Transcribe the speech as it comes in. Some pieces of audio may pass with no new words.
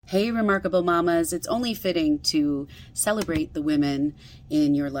Hey, remarkable mamas, it's only fitting to celebrate the women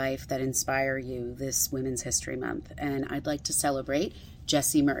in your life that inspire you this Women's History Month. And I'd like to celebrate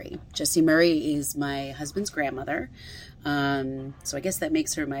Jessie Murray. Jessie Murray is my husband's grandmother. So I guess that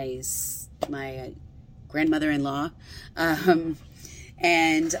makes her my grandmother-in-law. And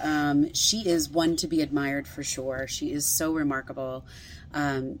she is one to be admired for sure. She is so remarkable.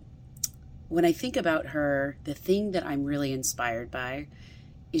 When I think about her, the thing that I'm really inspired by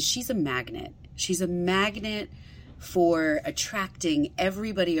is she's a magnet. She's a magnet for attracting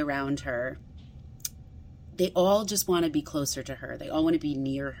everybody around her. They all just want to be closer to her. They all want to be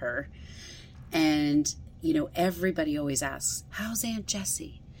near her. And, you know, everybody always asks, how's Aunt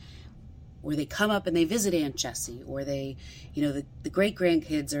Jessie? Or they come up and they visit Aunt Jessie. Or they, you know, the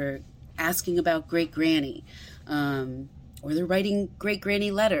great-grandkids are asking about great-granny. Or they're writing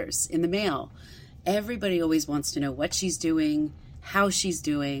great-granny letters in the mail. Everybody always wants to know what she's doing, how she's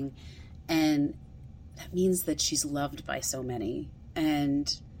doing, and that means that she's loved by so many.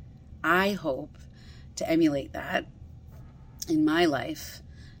 And I hope to emulate that in my life.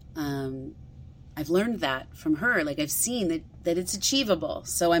 I've learned that from her. Like, I've seen that it's achievable.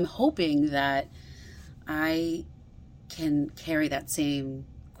 So I'm hoping that I can carry that same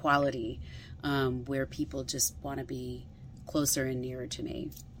quality where people just want to be closer and nearer to me.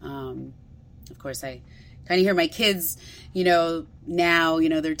 Of course, I kind of hear my kids, you know, now, you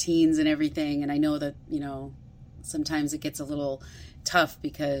know, they're teens and everything. And I know that, you know, sometimes it gets a little tough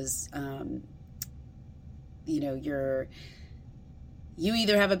because, you know, you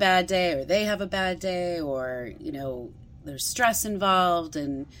either have a bad day or they have a bad day, or, you know, there's stress involved.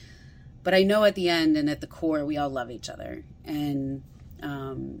 But I know at the end and at the core, we all love each other. And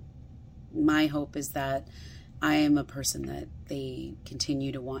my hope is that I am a person that they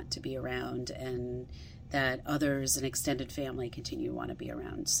continue to want to be around, and that others and extended family continue to want to be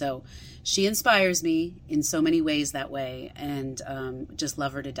around. So she inspires me in so many ways that way, and just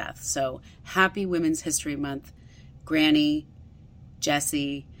love her to death. So happy Women's History Month, Granny,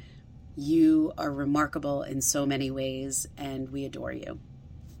 Jessie. You are remarkable in so many ways, and we adore you.